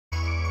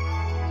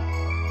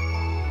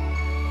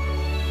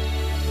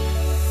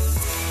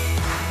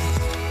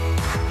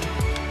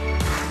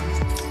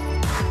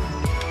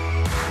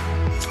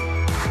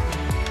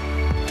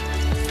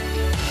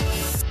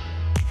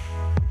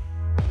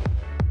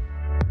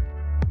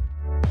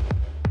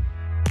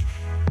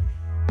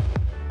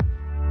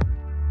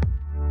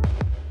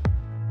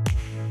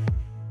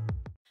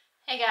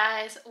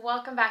guys,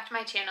 welcome back to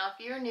my channel.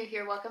 If you're new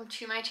here, welcome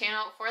to my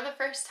channel for the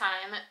first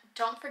time.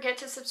 Don't forget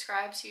to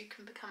subscribe so you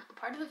can become a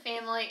part of the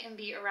family and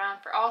be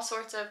around for all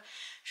sorts of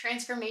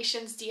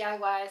transformations,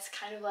 DIYs,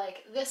 kind of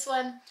like this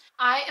one.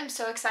 I am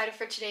so excited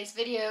for today's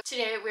video.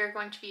 Today we're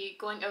going to be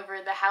going over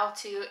the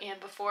how-to and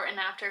before and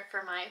after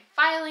for my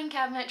filing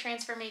cabinet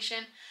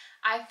transformation.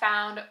 I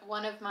found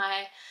one of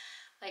my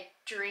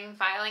dream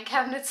filing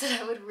cabinets that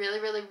I would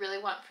really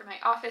want for my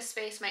office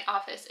space. My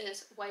office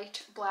is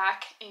white,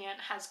 black,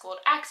 and has gold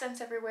accents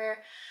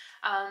everywhere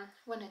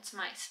when it's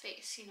my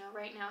space. You know,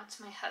 right now it's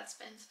my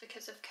husband's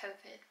because of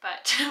COVID,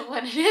 but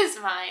when it is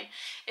mine,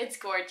 it's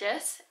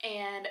gorgeous.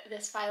 And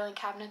this filing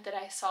cabinet that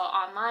I saw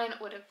online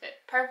would have fit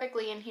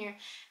perfectly in here,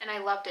 and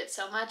I loved it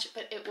so much.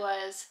 But it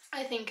was,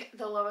 I think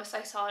the lowest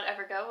I saw it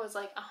ever go was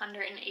like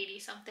 180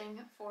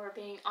 something for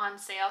being on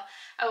sale.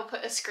 I will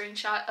put a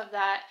screenshot of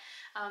that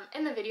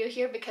in the video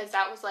here because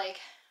that was like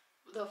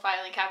the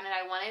filing cabinet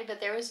I wanted, but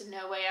there was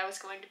no way I was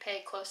going to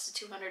pay close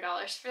to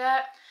 $200 for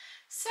that.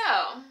 So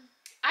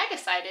I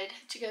decided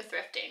to go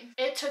thrifting.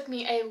 It took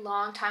me a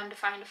long time to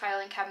find a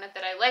filing cabinet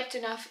that I liked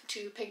enough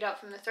to pick it up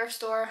from the thrift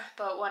store,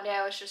 but one day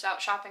I was just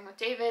out shopping with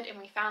David and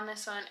we found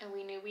this one and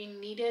we knew we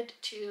needed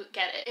to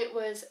get it. It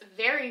was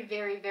very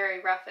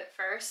rough at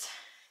first.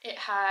 It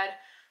had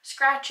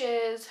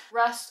scratches,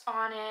 rust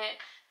on it.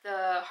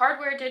 The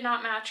hardware did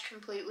not match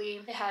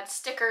completely. It had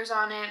stickers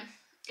on it.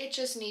 It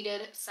just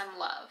needed some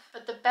love.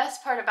 But the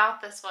best part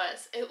about this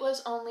was it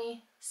was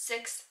only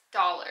 $6.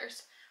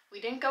 We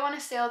didn't go on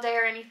a sale day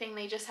or anything.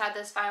 They just had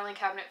this filing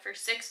cabinet for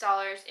 $6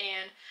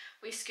 and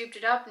we scooped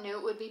it up, knew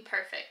it would be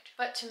perfect.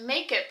 But to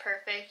make it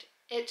perfect,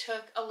 it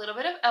took a little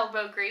bit of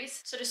elbow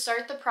grease. So to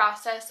start the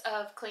process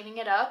of cleaning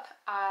it up,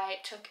 I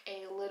took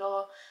a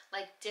little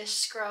dish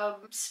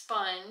scrub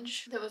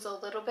sponge that was a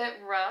little bit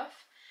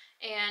rough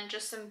and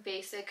just some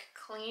basic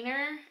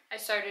cleaner. I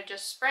started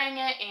just spraying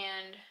it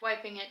and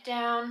wiping it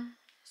down,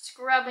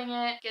 scrubbing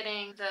it,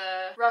 getting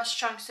the rust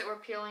chunks that were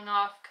peeling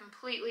off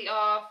completely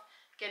off,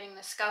 getting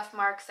the scuff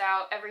marks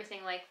out,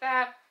 everything like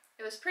that.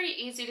 It was pretty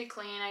easy to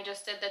clean. I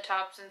just did the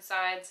tops and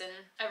sides and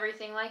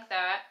everything like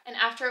that. And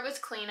after it was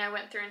clean, I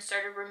went through and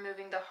started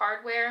removing the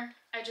hardware.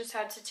 I just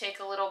had to take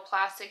a little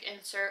plastic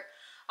insert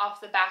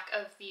off the back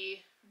of the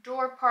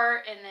door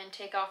part and then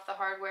take off the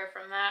hardware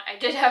from that. I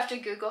did have to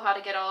Google how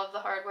to get all of the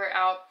hardware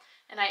out,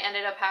 and I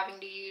ended up having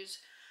to use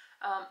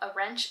a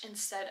wrench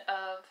instead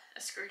of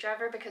a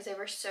screwdriver because they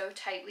were so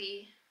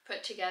tightly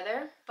put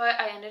together. But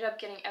I ended up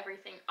getting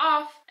everything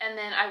off, and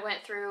then I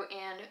went through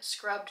and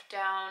scrubbed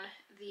down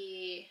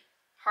the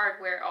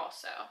hardware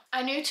also.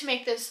 I knew to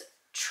make this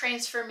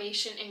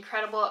transformation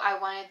incredible, I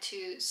wanted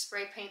to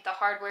spray paint the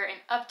hardware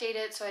and update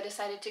it, so I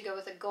decided to go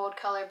with a gold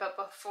color. But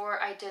before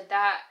I did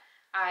that,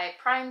 I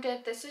primed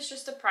it. This is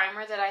just a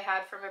primer that I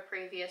had from a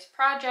previous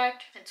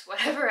project. It's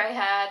whatever I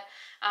had,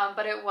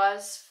 but it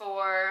was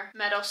for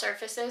metal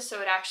surfaces,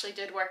 so it actually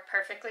did work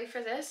perfectly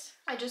for this.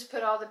 I just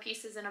put all the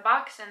pieces in a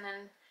box and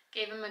then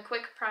gave them a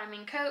quick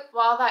priming coat.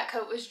 While that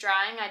coat was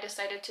drying, I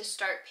decided to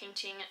start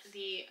painting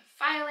the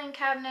filing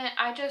cabinet.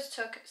 I just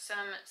took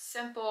some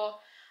simple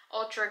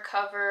Ultra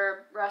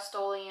Cover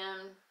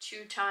Rust-Oleum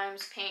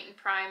 2x paint and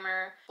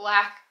primer,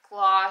 black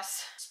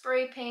gloss,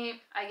 spray paint.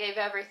 I gave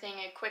everything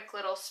a quick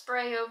little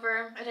spray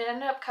over. It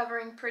ended up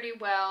covering pretty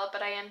well,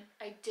 but I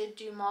did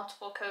do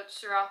multiple coats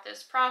throughout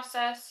this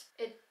process.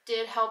 It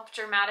did help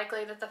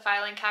dramatically that the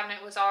filing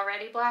cabinet was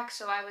already black,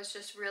 so I was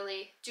just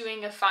really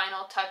doing a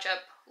final touch-up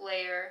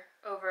layer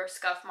over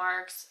scuff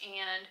marks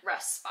and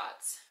rust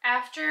spots.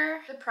 After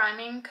the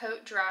priming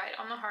coat dried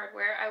on the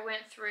hardware, I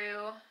went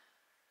through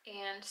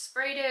and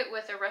sprayed it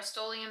with a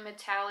Rust-Oleum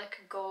metallic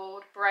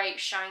gold bright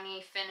shiny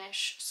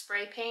finish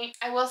spray paint.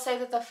 I will say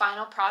that the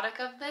final product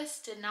of this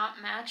did not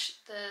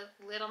match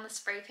the lid on the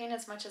spray paint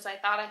as much as I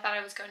thought. I thought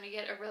I was going to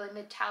get a really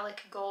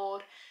metallic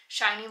gold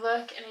shiny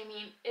look, and I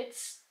mean,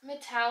 it's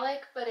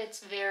metallic but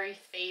it's very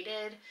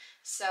faded,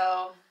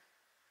 so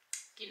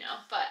you know,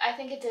 but I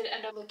think it did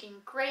end up looking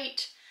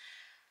great.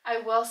 I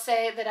will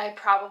say that I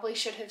probably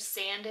should have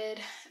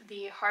sanded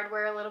the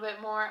hardware a little bit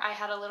more. I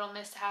had a little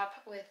mishap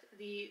with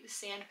the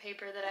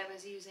sandpaper that I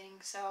was using,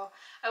 so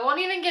I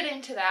won't even get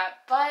into that,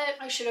 but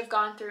I should have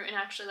gone through and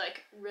actually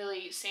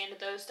really sanded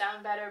those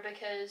down better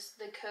because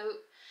the coat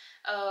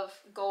of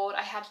gold,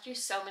 I had to do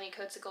so many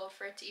coats of gold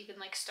for it to even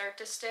start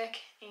to stick,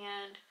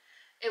 and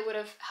it would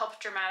have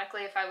helped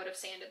dramatically if I would have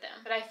sanded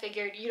them. But I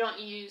figured you don't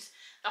use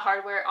the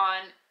hardware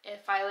on a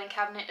filing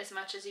cabinet as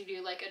much as you do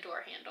a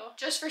door handle.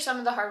 Just for some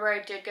of the hardware,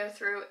 I did go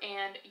through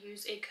and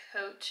use a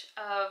coat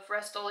of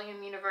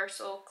Rust-Oleum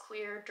Universal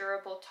Clear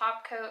Durable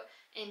Top Coat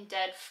in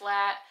Dead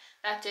Flat.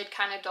 That did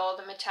kind of dull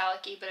the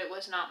metallic-y, but it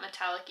was not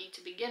metallic-y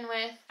to begin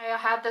with. I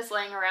had this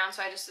laying around,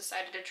 so I just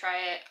decided to try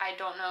it. I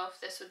don't know if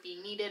this would be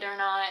needed or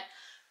not,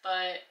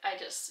 but I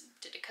just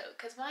did a coat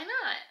because why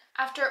not?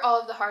 After all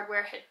of the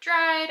hardware had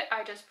dried,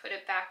 I just put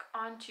it back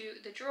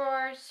onto the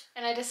drawers,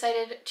 and I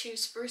decided to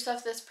spruce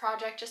up this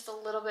project just a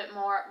little bit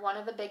more. One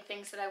of the big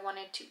things that I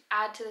wanted to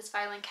add to this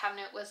filing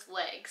cabinet was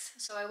legs.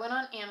 So I went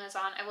on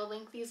Amazon. I will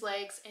link these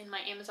legs in my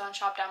Amazon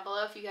shop down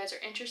below if you guys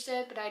are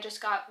interested, but I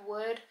just got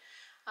wood.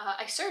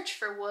 I searched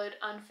for wood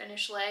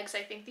unfinished legs.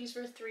 I think these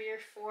were 3 or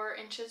 4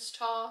 inches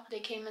tall.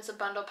 They came as a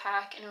bundle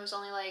pack, and it was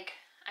only like,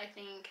 I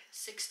think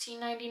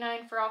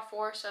 $16.99 for all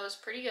 4, so it was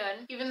pretty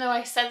good. Even though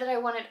I said that I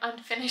wanted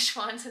unfinished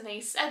ones and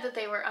they said that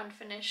they were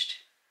unfinished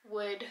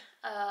wood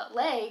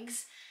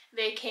legs,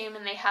 they came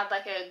and they had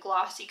like a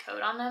glossy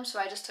coat on them, so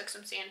I just took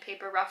some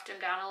sandpaper, roughed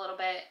them down a little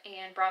bit,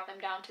 and brought them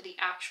down to the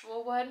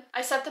actual wood.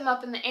 I set them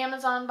up in the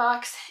Amazon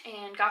box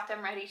and got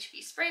them ready to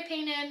be spray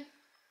painted.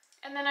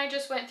 And then I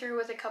just went through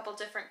with a couple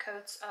different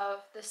coats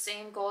of the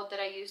same gold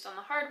that I used on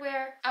the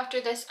hardware. After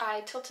this,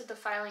 I tilted the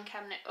filing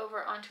cabinet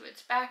over onto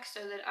its back so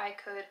that I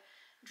could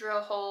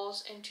drill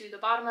holes into the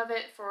bottom of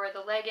it for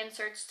the leg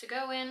inserts to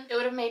go in. It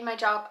would have made my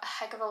job a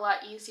heck of a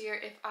lot easier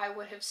if I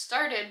would have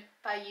started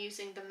by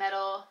using the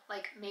metal,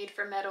 like made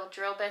for metal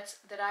drill bits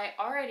that I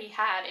already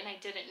had and I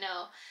didn't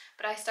know.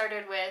 But I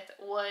started with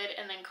wood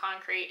and then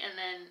concrete, and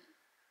then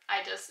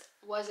I just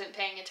wasn't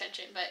paying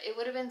attention. But it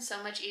would have been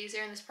so much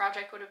easier, and this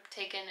project would have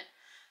taken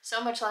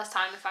so much less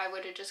time if I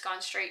would have just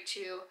gone straight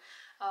to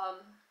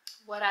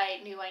what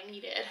I knew I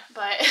needed.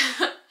 But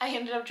I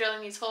ended up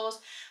drilling these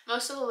holes.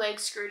 Most of the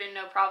legs screwed in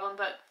no problem,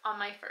 but on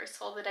my first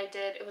hole that I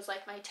did, it was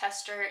like my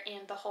tester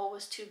and the hole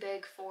was too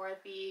big for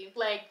the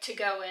leg to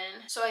go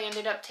in. So I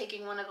ended up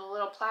taking one of the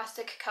little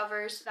plastic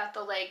covers that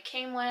the leg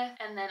came with,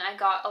 and then I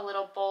got a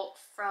little bolt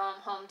from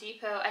Home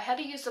Depot. I had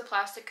to use the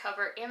plastic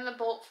cover and the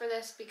bolt for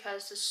this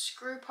because the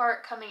screw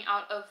part coming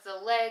out of the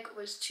leg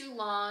was too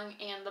long,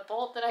 and the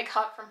bolt that I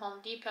got from Home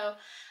Depot,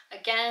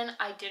 again,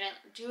 I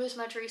didn't do as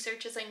much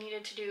research as I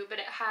needed to do, but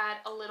it had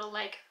a little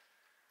like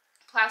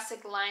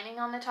plastic lining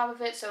on the top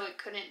of it, so it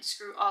couldn't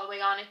screw all the way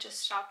on. It just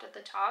stopped at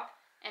the top,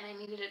 and I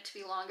needed it to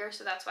be longer,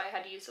 so that's why I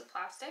had to use the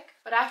plastic.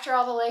 But after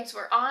all the legs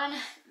were on,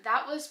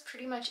 that was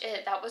pretty much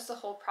it. That was the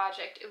whole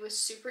project. It was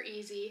super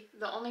easy.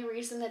 The only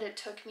reason that it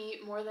took me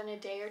more than a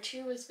day or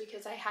two was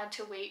because I had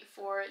to wait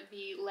for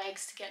the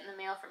legs to get in the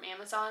mail from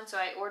Amazon. So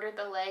I ordered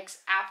the legs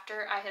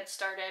after I had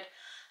started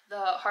the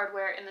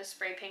hardware and the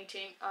spray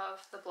painting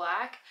of the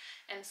black,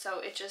 and so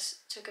it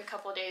just took a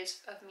couple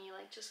days of me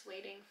like just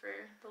waiting for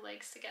the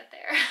legs to get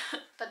there.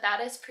 But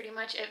that is pretty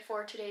much it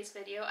for today's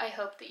video. I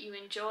hope that you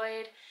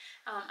enjoyed.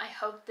 I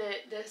hope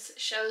that this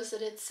shows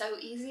that it's so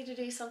easy to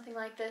do something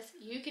like this.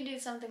 You can do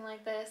something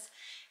like this,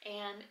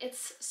 and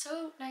it's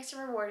so nice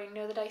and rewarding.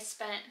 Know that I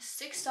spent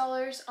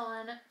 $6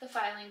 on the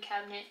filing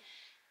cabinet,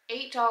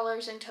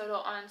 $8 in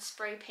total on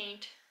spray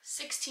paint,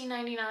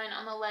 $16.99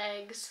 on the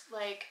legs.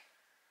 Like,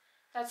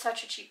 that's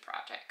such a cheap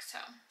project. So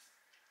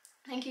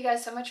thank you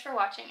guys so much for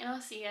watching, and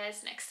I'll see you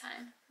guys next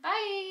time.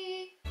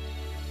 Bye!